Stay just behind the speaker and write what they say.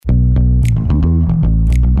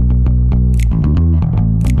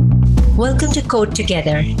Welcome to Code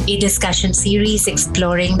Together, a discussion series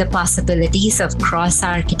exploring the possibilities of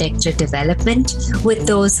cross-architecture development with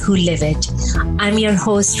those who live it. I'm your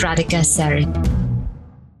host, Radhika Sarin.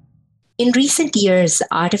 In recent years,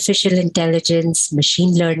 artificial intelligence,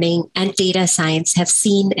 machine learning, and data science have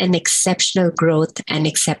seen an exceptional growth and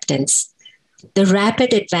acceptance. The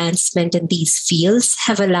rapid advancement in these fields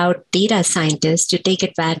have allowed data scientists to take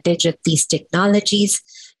advantage of these technologies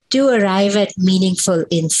to arrive at meaningful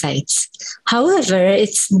insights. However,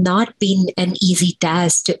 it's not been an easy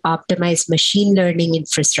task to optimize machine learning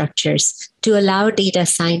infrastructures to allow data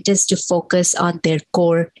scientists to focus on their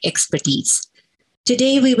core expertise.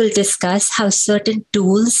 Today, we will discuss how certain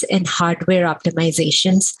tools and hardware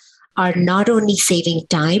optimizations are not only saving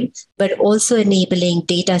time, but also enabling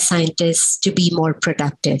data scientists to be more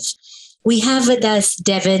productive. We have with us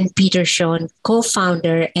Devin Petershon,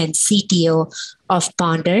 co-founder and CTO of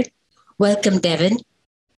Ponder. Welcome, Devin.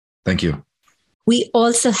 Thank you. We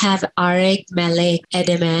also have Arik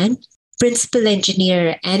Melek-Edeman, principal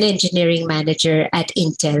engineer and engineering manager at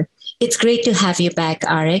Intel. It's great to have you back,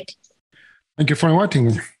 Arik. Thank you for inviting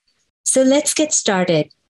me. So let's get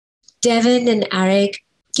started. Devin and Arik,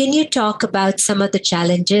 can you talk about some of the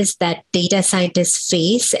challenges that data scientists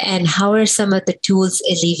face and how are some of the tools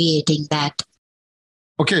alleviating that?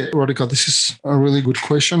 Okay, Radhika, this is a really good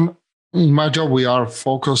question. In my job, we are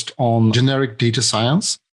focused on generic data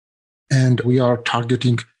science, and we are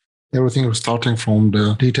targeting everything starting from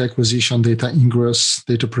the data acquisition, data ingress,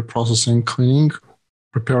 data preprocessing, cleaning,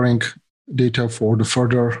 preparing data for the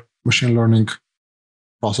further machine learning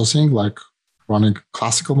processing, like running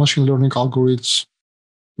classical machine learning algorithms,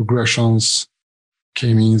 regressions,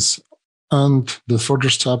 k-means, and the further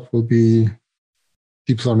step will be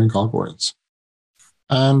deep learning algorithms.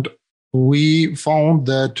 And we found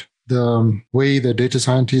that the way the data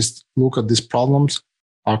scientists look at these problems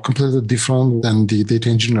are completely different than the data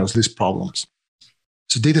engineers, these problems.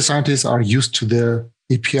 So data scientists are used to the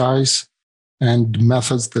APIs and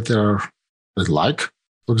methods that they like.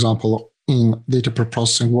 For example, in data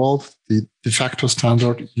preprocessing world, the de facto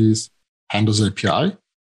standard is Pandas API.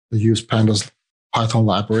 They use Pandas Python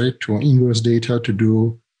library to ingress data to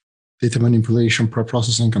do data manipulation,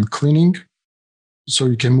 preprocessing, and cleaning. So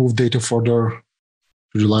you can move data further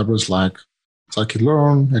to the libraries like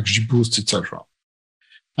scikit-learn, XGBoost, etc.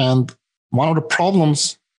 And one of the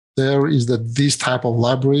problems there is that these type of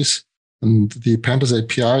libraries and the Pandas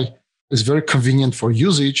API is very convenient for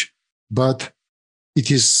usage, but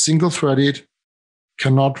it is single-threaded,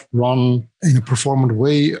 cannot run in a performant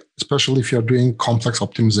way, especially if you're doing complex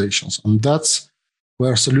optimizations. And that's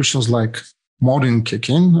where solutions like Modin kick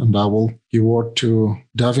in. And I will give word to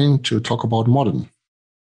Devin to talk about Modin.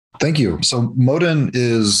 Thank you. So Modin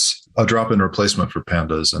is a drop-in replacement for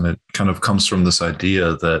Pandas, and it kind of comes from this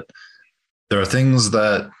idea that there are things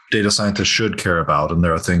that data scientists should care about, and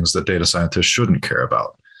there are things that data scientists shouldn't care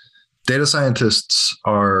about. Data scientists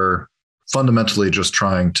are fundamentally just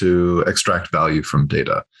trying to extract value from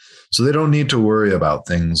data. So they don't need to worry about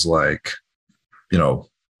things like,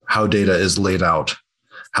 how data is laid out,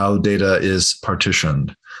 how data is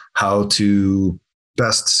partitioned, how to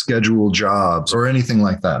best schedule jobs or anything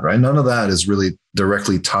like that, right? None of that is really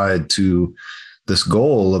directly tied to this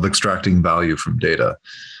goal of extracting value from data.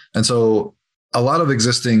 And so a lot of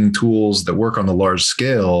existing tools that work on a large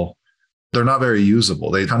scale, they're not very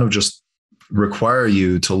usable. They kind of just require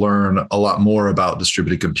you to learn a lot more about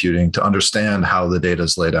distributed computing to understand how the data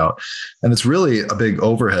is laid out. And it's really a big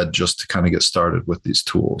overhead just to kind of get started with these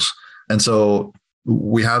tools. And so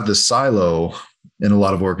we have this silo in a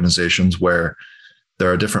lot of organizations where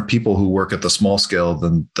there are different people who work at the small scale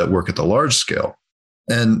than that work at the large scale.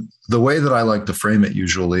 And the way that I like to frame it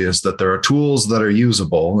usually is that there are tools that are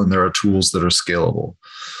usable and there are tools that are scalable.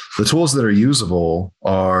 The tools that are usable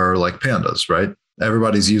are like Pandas, right?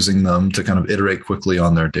 Everybody's using them to kind of iterate quickly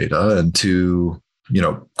on their data and to,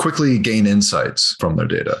 quickly gain insights from their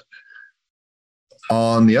data.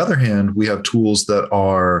 On the other hand, we have tools that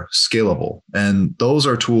are scalable. And those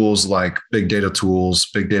are tools like big data tools,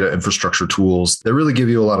 big data infrastructure tools that really give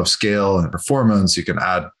you a lot of scale and performance. You can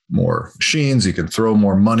add more machines, you can throw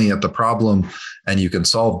more money at the problem, and you can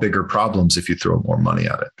solve bigger problems if you throw more money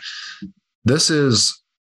at it. This is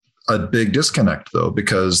a big disconnect, though,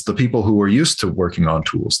 because the people who are used to working on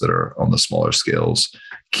tools that are on the smaller scales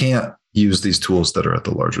can't use these tools that are at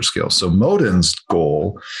the larger scale. So Modin's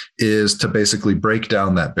goal is to basically break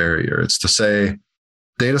down that barrier. It's to say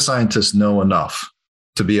data scientists know enough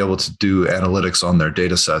to be able to do analytics on their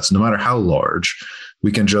data sets, no matter how large.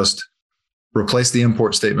 We can just replace the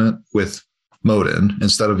import statement with Modin.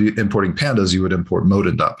 Instead of importing pandas, you would import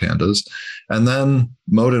modin.pandas. And then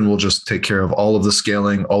Modin will just take care of all of the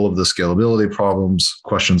scaling, all of the scalability problems,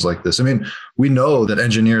 questions like this. I mean, we know that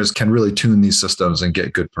engineers can really tune these systems and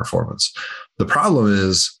get good performance. The problem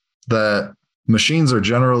is that machines are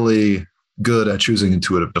generally good at choosing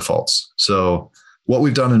intuitive defaults. So what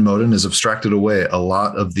we've done in Modin is abstracted away a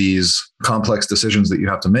lot of these complex decisions that you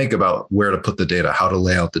have to make about where to put the data, how to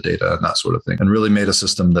lay out the data, and that sort of thing, and really made a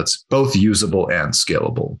system that's both usable and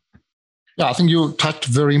scalable. Yeah, I think you touched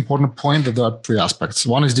a very important point that there are three aspects.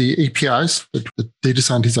 One is the APIs that the data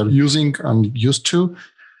scientists are using and used to.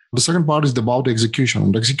 The second part is about the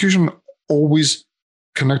execution. The execution always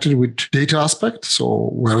connected with data aspect. So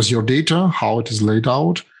where is your data? How it is laid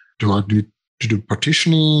out? Do I need to do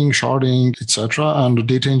partitioning, sharding, etc.? And the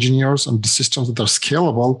data engineers and the systems that are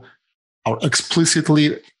scalable are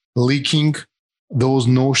explicitly leaking those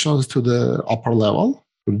notions to the upper level,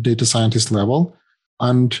 to the data scientist level,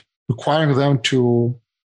 and requiring them to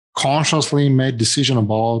consciously make decision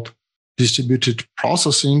about distributed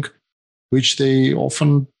processing, which they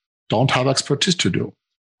often don't have expertise to do.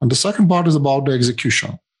 And the second part is about the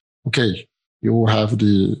execution. Okay, you have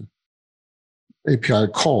the API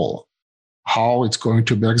call, how it's going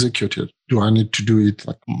to be executed. Do I need to do it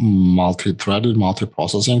like multi-threaded,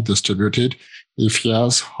 multi-processing, distributed? If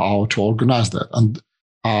yes, how to organize that? And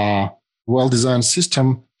a well-designed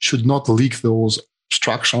system should not leak those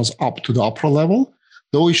instructions up to the upper level,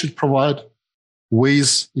 though it should provide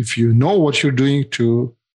ways, if you know what you're doing,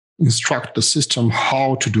 to instruct the system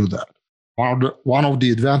how to do that. One of the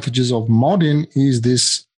advantages of Modin is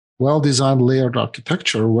this well-designed layered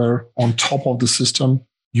architecture where on top of the system,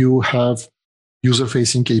 you have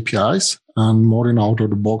user-facing APIs, and Modin out of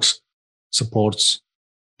the box supports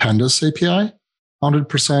Pandas API,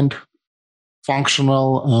 100%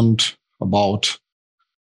 functional and about,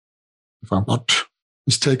 if I'm not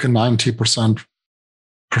mistaken, 90%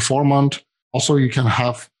 performant. Also, you can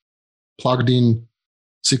have plugged in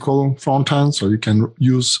SQL front end, so you can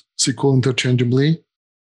use SQL interchangeably.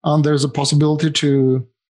 And there's a possibility to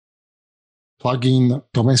plug in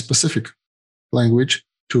domain-specific language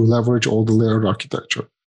to leverage all the layered architecture.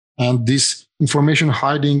 And this information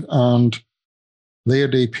hiding and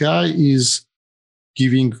layered API is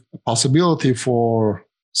giving a possibility for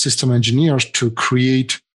system engineers to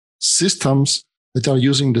create systems that are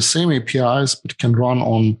using the same APIs, but can run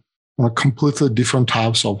on a completely different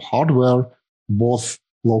types of hardware, both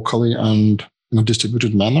locally and in a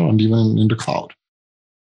distributed manner, and even in the cloud.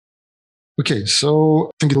 Okay, so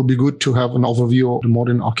I think it'll be good to have an overview of the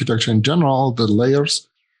Modin architecture in general, the layers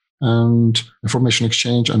and information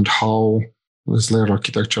exchange, and how this layered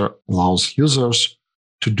architecture allows users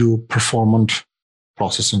to do performant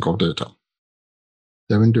processing of data.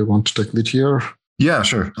 Devin, do you want to take lead here? Yeah,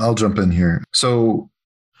 sure. I'll jump in here. So,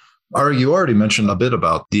 Ari, you already mentioned a bit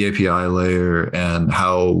about the API layer and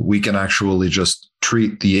how we can actually just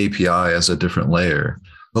treat the API as a different layer.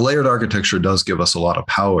 The layered architecture does give us a lot of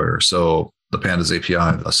power. So the Pandas API,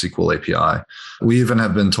 a SQL API. We even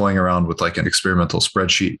have been toying around with like an experimental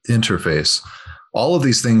spreadsheet interface. All of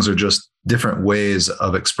these things are just different ways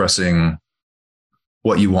of expressing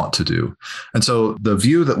what you want to do. And so the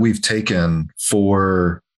view that we've taken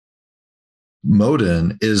for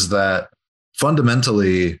Modin is that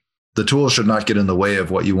fundamentally, the tool should not get in the way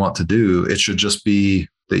of what you want to do. It should just be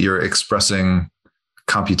that you're expressing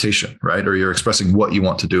computation, right? Or you're expressing what you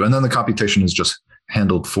want to do. And then the computation is just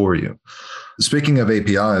handled for you. Speaking of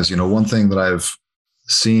APIs, one thing that I've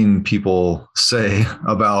seen people say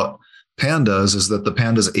about Pandas is that the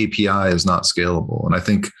Pandas API is not scalable. And I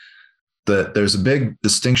think that there's a big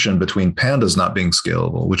distinction between Pandas not being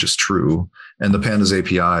scalable, which is true, and the Pandas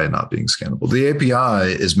API not being scalable. The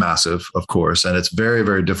API is massive, of course, and it's very,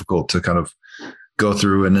 very difficult to kind of go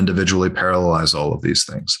through and individually parallelize all of these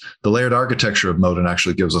things. The layered architecture of Modin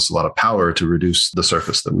actually gives us a lot of power to reduce the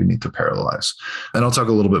surface that we need to parallelize. And I'll talk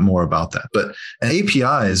a little bit more about that. But an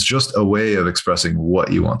API is just a way of expressing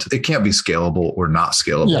what you want to. It can't be scalable or not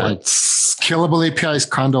scalable. Yeah, scalable API is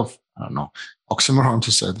kind of, oxymoron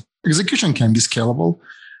to say. Execution can be scalable,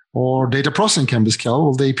 or data processing can be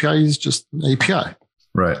scalable. The API is just API.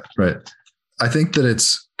 Right. I think that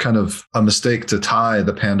it's kind of a mistake to tie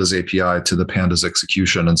the Pandas API to the Pandas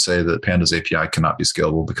execution and say that Pandas API cannot be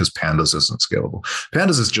scalable because Pandas isn't scalable.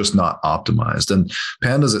 Pandas is just not optimized. And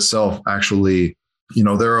Pandas itself actually,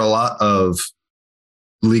 there are a lot of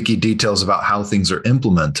leaky details about how things are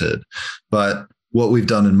implemented. But what we've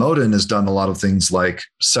done in Modin is done a lot of things like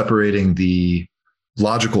separating the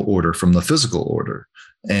logical order from the physical order.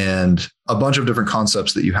 and a bunch of different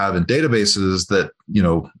concepts that you have in databases that,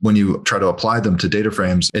 when you try to apply them to data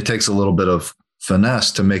frames, it takes a little bit of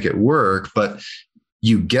finesse to make it work, but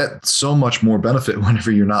you get so much more benefit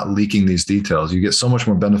whenever you're not leaking these details. You get so much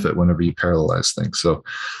more benefit whenever you parallelize things. So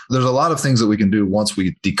there's a lot of things that we can do once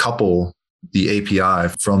we decouple the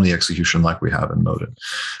API from the execution like we have in Modin.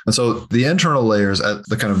 And so the internal layers at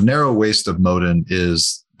the kind of narrow waist of Modin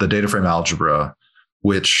is the data frame algebra,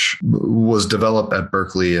 which was developed at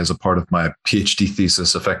Berkeley as a part of my PhD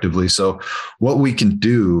thesis effectively. So what we can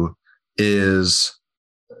do is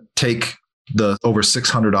take the over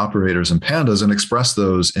 600 operators in pandas and express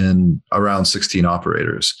those in around 16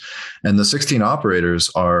 operators. And the 16 operators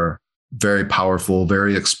are very powerful,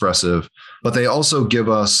 very expressive, but they also give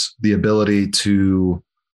us the ability to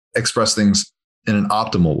express things in an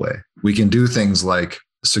optimal way. We can do things like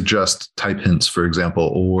suggest type hints, for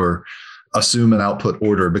example, or assume an output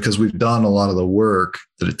order, because we've done a lot of the work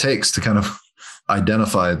that it takes to kind of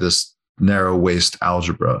identify this narrow waist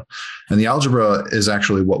algebra. And the algebra is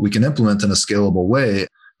actually what we can implement in a scalable way.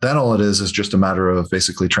 Then all it is just a matter of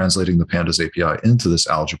basically translating the Pandas API into this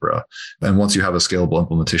algebra. And once you have a scalable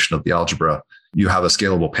implementation of the algebra, you have a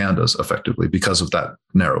scalable Pandas effectively because of that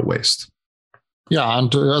narrow waist. Yeah,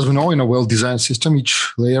 and as we know, in a well-designed system,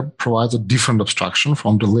 each layer provides a different abstraction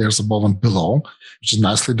from the layers above and below, which is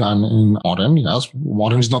nicely done in Modin. Yes,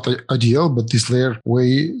 Modin is not ideal, but this layer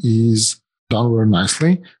way is done very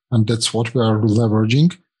nicely. And that's what we are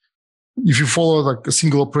leveraging. If you follow like a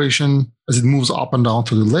single operation as it moves up and down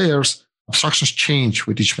to the layers, abstractions change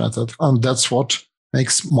with each method. And that's what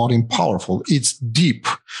makes Modin powerful. It's deep.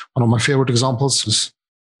 One of my favorite examples is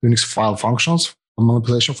Unix file functions,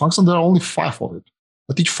 manipulation functions. There are only 5 of it.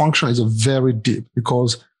 But each function is very deep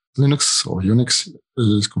because Linux or Unix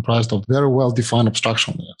is comprised of very well-defined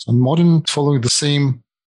abstraction layers. And Modin is following the same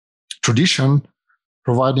tradition,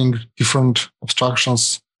 providing different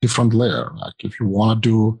abstractions, different layer. Like if you want to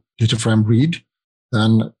do data frame read,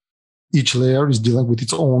 then each layer is dealing with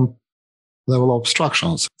its own level of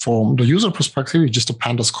abstractions. From the user perspective, it's just a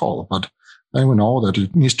pandas call, but then we know that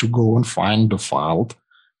it needs to go and find the file.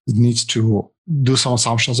 It needs to do some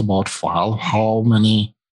assumptions about file, how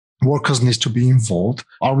many workers needs to be involved.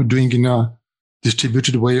 Are we doing in a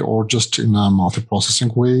distributed way or just in a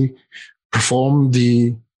multi-processing way? Perform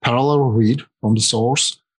the parallel read from the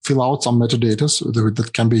source, fill out some metadata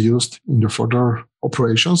that can be used in the further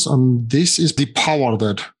operations. And this is the power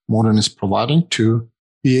that Modin is providing to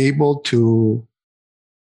be able to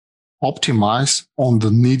optimize on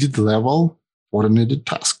the needed level for the needed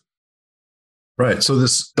task. Right. So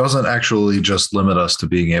this doesn't actually just limit us to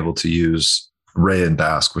being able to use Ray and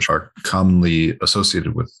Dask, which are commonly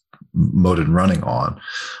associated with Modin running on.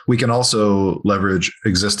 We can also leverage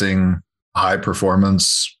existing high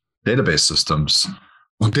performance database systems.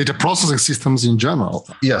 Data processing systems in general.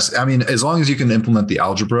 Yes. I mean, as long as you can implement the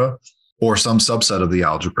algebra or some subset of the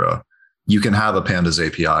algebra, you can have a Pandas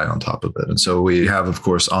API on top of it. And so we have, of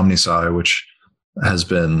course, OmniSci, which has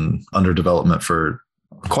been under development for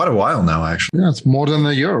quite a while now, actually. Yeah, it's more than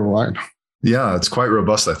a year, right? Yeah, it's quite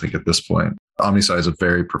robust, I think, at this point. OmniSci is a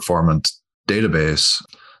very performant database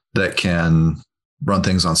that can run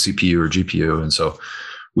things on CPU or GPU. And so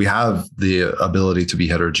we have the ability to be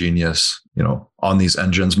heterogeneous, on these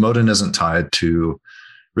engines. Modin isn't tied to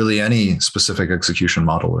really any specific execution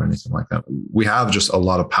model or anything like that. We have just a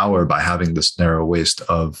lot of power by having this narrow waist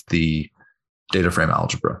of the data frame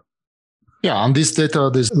algebra. Yeah, and this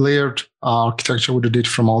layered architecture with the data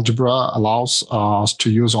frame algebra allows us to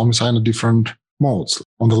use OmniSci in different modes.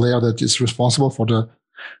 On the layer that is responsible for the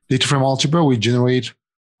data frame algebra, we generate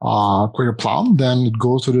a query plan, then it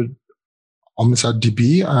goes to the OmniSci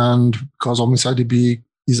DB, and because OmniSci DB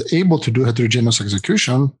is able to do heterogeneous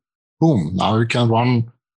execution, boom, now you can run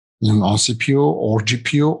on CPU or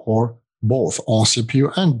GPU or both on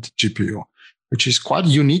CPU and GPU, which is quite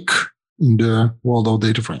unique in the world of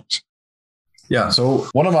data frames. Yeah. So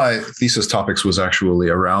one of my thesis topics was actually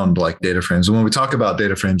around like data frames. And when we talk about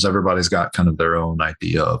data frames, everybody's got kind of their own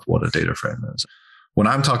idea of what a data frame is. When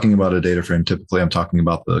I'm talking about a data frame, typically I'm talking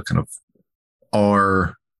about the kind of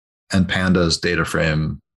R and Pandas data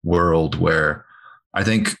frame world, where I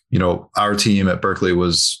think, our team at Berkeley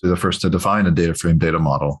was the first to define a data frame data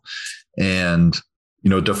model. And,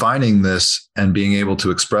 defining this and being able to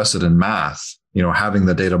express it in math, having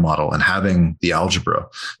the data model and having the algebra,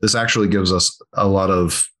 this actually gives us a lot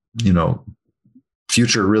of,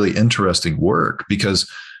 future really interesting work, because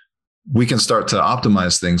we can start to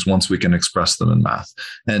optimize things once we can express them in math.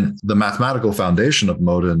 And the mathematical foundation of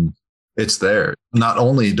Modin, it's there. Not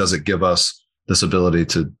only does it give us this ability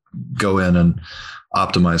to go in and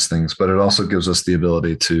optimize things, but it also gives us the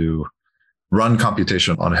ability to run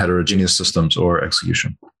computation on heterogeneous systems or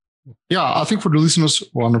execution. Yeah, I think for the listeners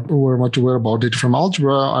who are much aware about data frame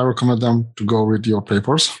algebra, I recommend them to go read your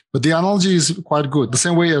papers. But the analogy is quite good. The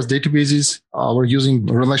same way as databases we're using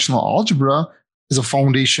relational algebra is a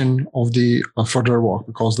foundation of the further work,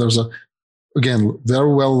 because there's again,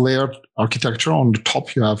 very well layered architecture. On the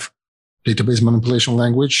top, you have database manipulation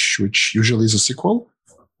language, which usually is a SQL,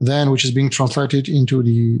 then which is being translated into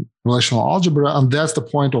the relational algebra. And that's the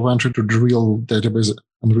point of entry to the real database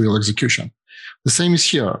and real execution. The same is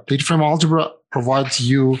here. Data frame algebra provides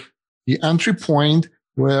you the entry point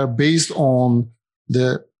where, based on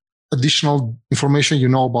the additional information you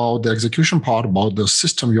know about the execution part, about the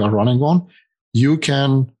system you are running on, you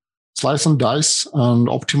can slice and dice and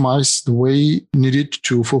optimize the way needed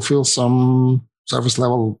to fulfill some service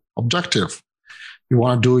level objective. You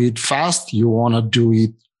want to do it fast. You want to do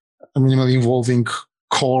it minimally involving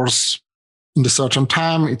cores in a certain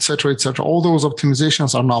time, etc., etc. All those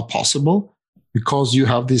optimizations are now possible because you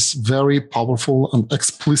have this very powerful and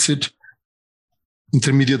explicit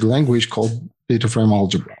intermediate language called data frame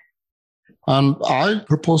algebra. And I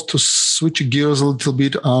propose to switch gears a little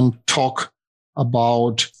bit and talk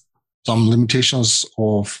about some limitations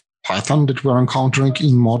of Python that we're encountering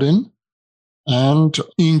in Modin, and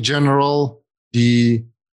in general, the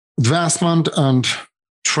advancement and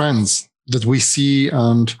trends that we see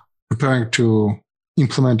and preparing to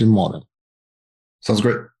implement in Modin. Sounds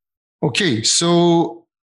great. Okay, so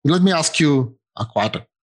let me ask you quite a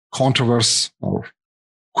controversial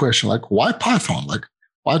question, like why Python? Like,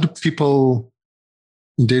 why do people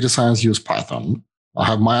in data science use Python? I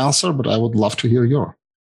have my answer, but I would love to hear yours.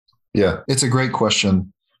 Yeah, it's a great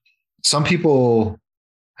question. Some people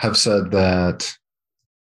have said that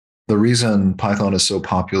the reason Python is so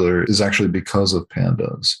popular is actually because of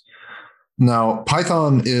pandas. Now,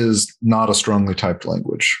 Python is not a strongly typed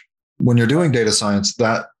language. When you're doing data science,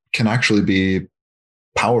 that can actually be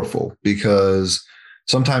powerful because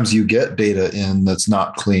sometimes you get data in that's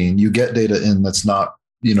not clean. You get data in that's not,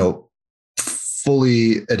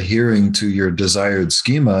 fully adhering to your desired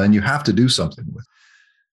schema, and you have to do something with it.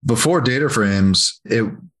 Before data frames, it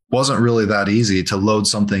wasn't really that easy to load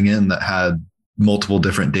something in that had multiple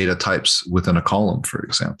different data types within a column, for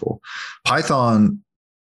example. Python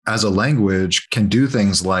as a language can do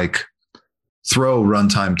things like throw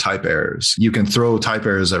runtime type errors. You can throw type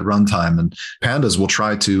errors at runtime, and pandas will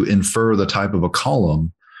try to infer the type of a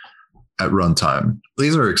column at runtime.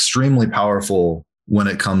 These are extremely powerful when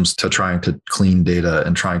it comes to trying to clean data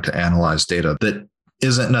and trying to analyze data that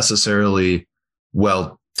isn't necessarily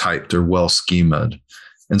well typed or well schemaed.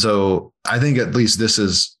 And so I think at least this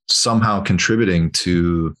is somehow contributing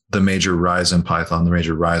to the major rise in Python, the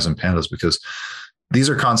major rise in pandas, because these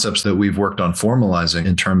are concepts that we've worked on formalizing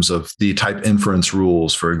in terms of the type inference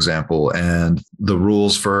rules, for example, and the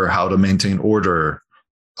rules for how to maintain order.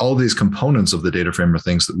 All these components of the data frame are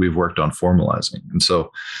things that we've worked on formalizing. And so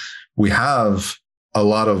we have a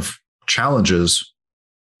lot of challenges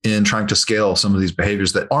in trying to scale some of these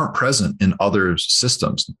behaviors that aren't present in other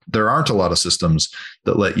systems. There aren't a lot of systems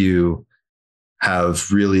that let you have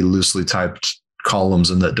really loosely typed columns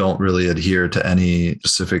and that don't really adhere to any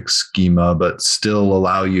specific schema, but still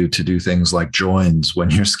allow you to do things like joins when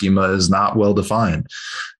your schema is not well defined.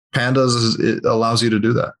 Pandas, it allows you to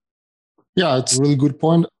do that. Yeah, it's a really good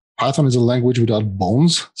point. Python is a language without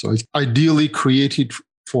bones. So it's ideally created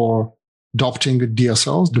for adopting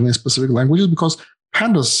DSLs, domain-specific languages, because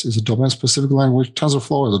Pandas is a domain-specific language.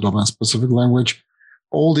 TensorFlow is a domain-specific language.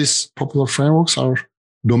 All these popular frameworks are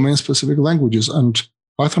domain-specific languages. And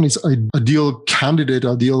Python is an ideal candidate,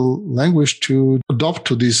 ideal language to adopt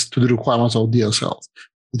to the requirements of DSLs.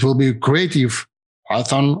 It will be great if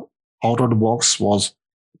Python out of the box was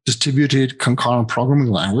distributed concurrent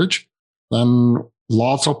programming language. Then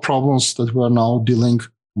lots of problems that we're now dealing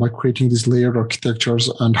by creating these layered architectures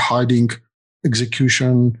and hiding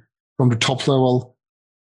execution from the top level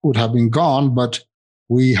would have been gone, but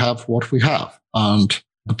we have what we have. And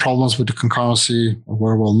the problems with the concurrency are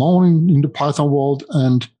very well known in the Python world.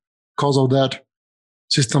 And because of that,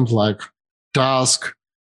 systems like Dask,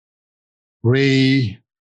 Ray,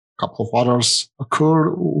 a couple of others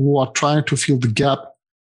occur who are trying to fill the gap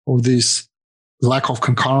of this lack of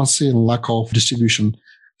concurrency and lack of distribution.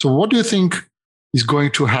 So what do you think is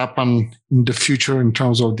going to happen in the future in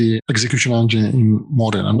terms of the execution engine in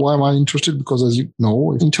Modin? And why am I interested? Because as you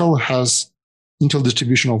know, Intel has Intel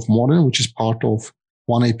distribution of Modin, which is part of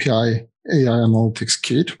OneAPI AI Analytics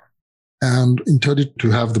Kit, and intended to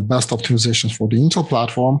have the best optimizations for the Intel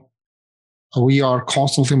platform. we are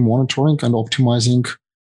constantly monitoring and optimizing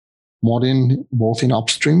Modin both in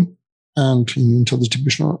upstream and in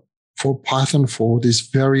interdistribution for Python for these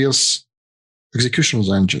various execution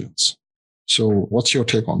engines. So what's your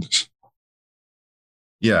take on this?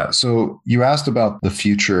 Yeah. So you asked about the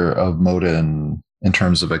future of Modin in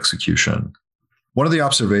terms of execution. One of the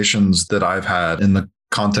observations that I've had in the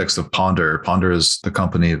context of Ponder is the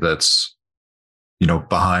company that's,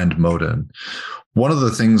 behind Modin. One of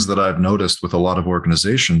the things that I've noticed with a lot of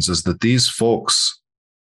organizations is that these folks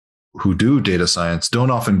who do data science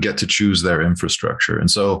don't often get to choose their infrastructure.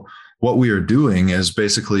 And so what we are doing is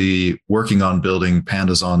basically working on building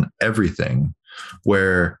pandas on everything,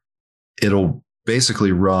 where it'll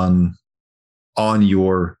basically run on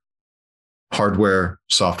your hardware,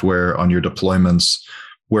 software, on your deployments,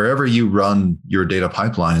 wherever you run your data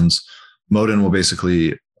pipelines, Modin will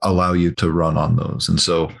basically allow you to run on those. And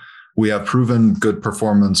so we have proven good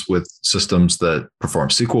performance with systems that perform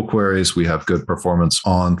SQL queries. We have good performance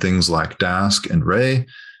on things like Dask and Ray.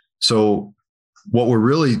 So what we're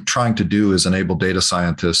really trying to do is enable data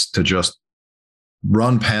scientists to just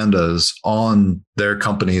run pandas on their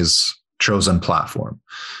company's chosen platform.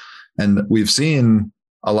 And we've seen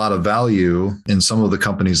a lot of value in some of the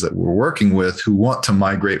companies that we're working with who want to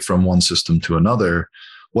migrate from one system to another.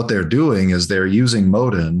 What they're doing is they're using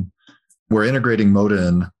Modin. We're integrating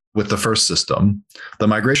Modin with the first system. The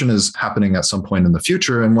migration is happening at some point in the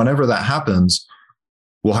future. And whenever that happens,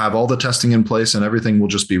 we'll have all the testing in place and everything will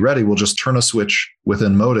just be ready. We'll just turn a switch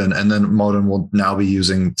within Modin, and then Modin will now be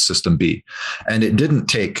using system B. And it didn't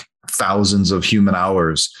take thousands of human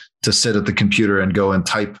hours to sit at the computer and go and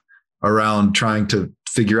type around trying to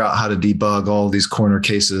figure out how to debug all these corner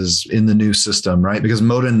cases in the new system, right? Because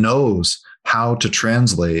Modin knows how to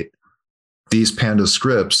translate these Panda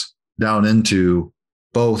scripts down into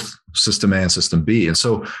both system A and system B. And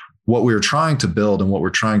so what we're trying to build and what we're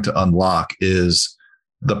trying to unlock is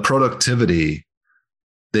the productivity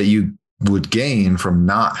that you would gain from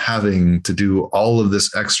not having to do all of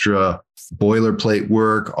this extra boilerplate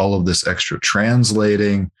work, all of this extra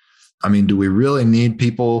translating. I mean, do we really need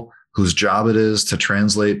people whose job it is to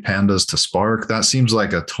translate pandas to Spark? That seems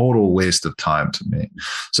like a total waste of time to me.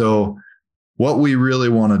 So what we really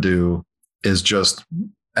want to do is just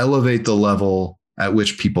elevate the level at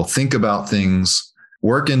which people think about things,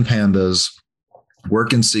 work in pandas,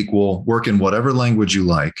 work in SQL, work in whatever language you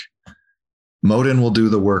like. Modin will do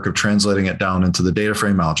the work of translating it down into the data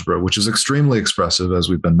frame algebra, which is extremely expressive, as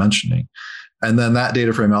we've been mentioning. And then that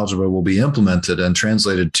data frame algebra will be implemented and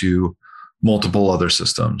translated to multiple other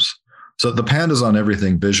systems. So the pandas on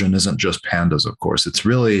everything vision isn't just pandas, of course. It's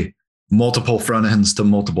really multiple front ends to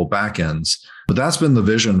multiple back ends. But that's been the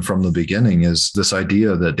vision from the beginning, is this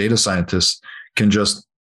idea that data scientists can just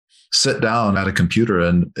sit down at a computer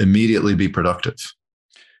and immediately be productive.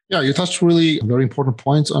 Yeah, you touched really very important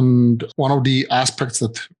points. And one of the aspects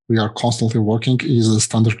that we are constantly working is the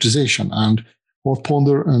standardization. And both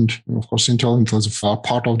Ponder and, of course, Intel is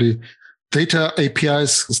part of the Data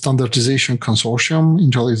APIs Standardization Consortium.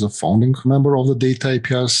 Intel is a founding member of the Data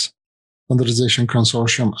APIs Standardization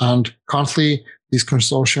Consortium. And currently, this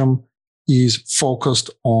consortium is focused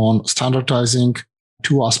on standardizing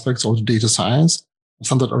two aspects of data science: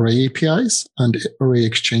 standard array APIs and array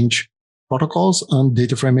exchange protocols, and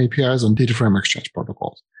data frame APIs and data frame exchange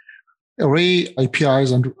protocols. Array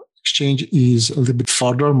APIs and exchange is a little bit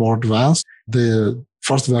further, more advanced. The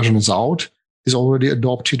first version is out, is already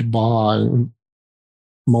adopted by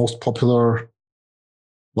most popular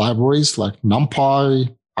libraries like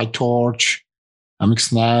NumPy, PyTorch,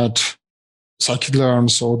 MXNet, scikit-learn.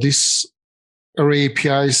 So this array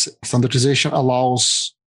APIs standardization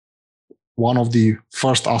allows one of the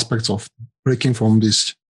first aspects of breaking from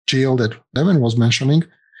this jail that Devin was mentioning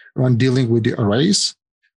when dealing with the arrays.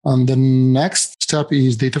 And the next step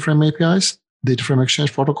is data frame APIs, data frame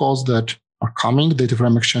exchange protocols that are coming. Data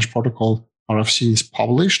frame exchange protocol RFC is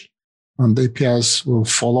published, and the APIs will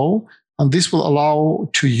follow. And this will allow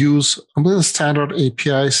to use completely standard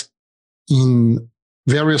APIs in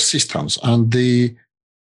various systems. And the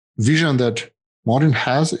vision that Modin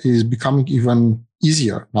has is becoming even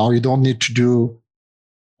easier. Now you don't need to do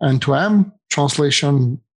end-to-end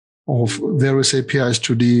translation of various APIs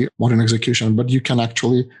to the Modin execution, but you can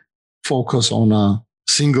actually focus on a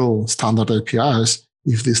single standard APIs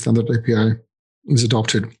if the standard API is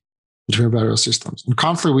adopted between various systems. And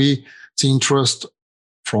currently we see interest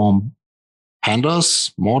from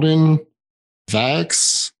Pandas, Modin,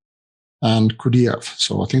 VAX, and cuDF.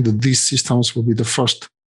 So I think that these systems will be the first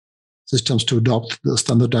systems to adopt the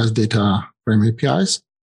standardized data frame APIs,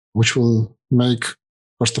 which will make,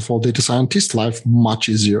 first of all, data scientists' life much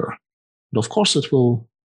easier. But of course, it will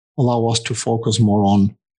allow us to focus more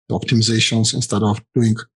on the optimizations instead of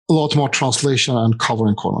doing a lot more translation and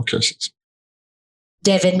covering corner cases.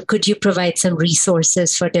 Devin, could you provide some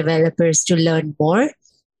resources for developers to learn more?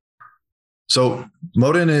 So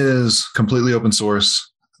Modin is completely open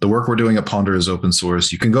source. The work we're doing at Ponder is open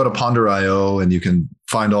source. You can go to Ponder.io and you can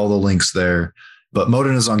find all the links there. But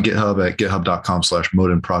Modin is on GitHub at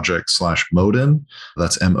github.com/modinproject/Modin.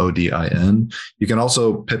 That's Modin. You can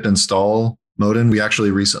also pip install Modin. We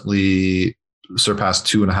actually recently surpassed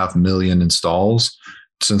 2.5 million installs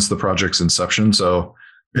since the project's inception. So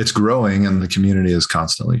it's growing and the community is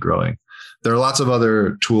constantly growing. There are lots of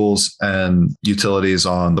other tools and utilities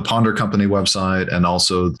on the Ponder company website and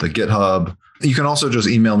also the GitHub. You can also just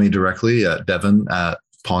email me directly at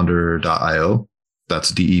devin@ponder.io.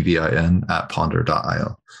 That's DEVIN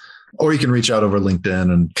 @ponder.io. Or you can reach out over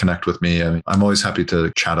LinkedIn and connect with me. I'm always happy to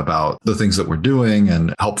chat about the things that we're doing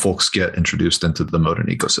and help folks get introduced into the Modin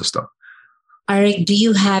ecosystem. Arik, do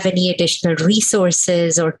you have any additional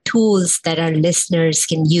resources or tools that our listeners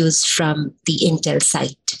can use from the Intel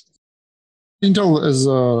site? Intel is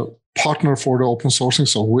a partner for the open sourcing.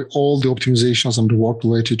 So all the optimizations and the work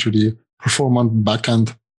related to the performant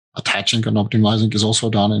backend attaching and optimizing is also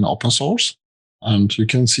done in open source. And you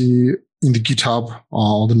can see in the GitHub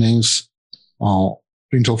the names of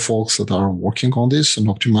Intel folks that are working on this and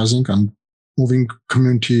optimizing and moving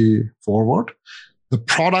community forward. The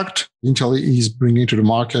product Intel is bringing to the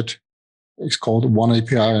market is called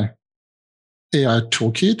OneAPI AI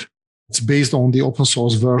Toolkit. It's based on the open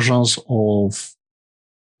source versions of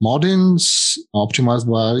Modins, optimized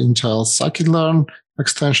by Intel scikit-learn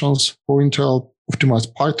extensions for Intel,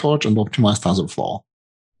 optimized PyTorch, and optimized TensorFlow.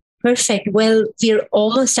 Perfect. Well, we're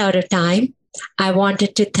almost out of time. I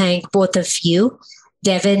wanted to thank both of you.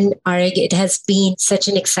 Devin, Arik, it has been such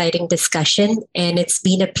an exciting discussion, and it's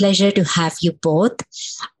been a pleasure to have you both.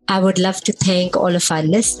 I would love to thank all of our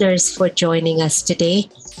listeners for joining us today.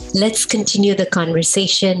 Let's continue the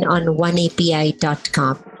conversation on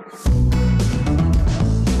oneapi.com.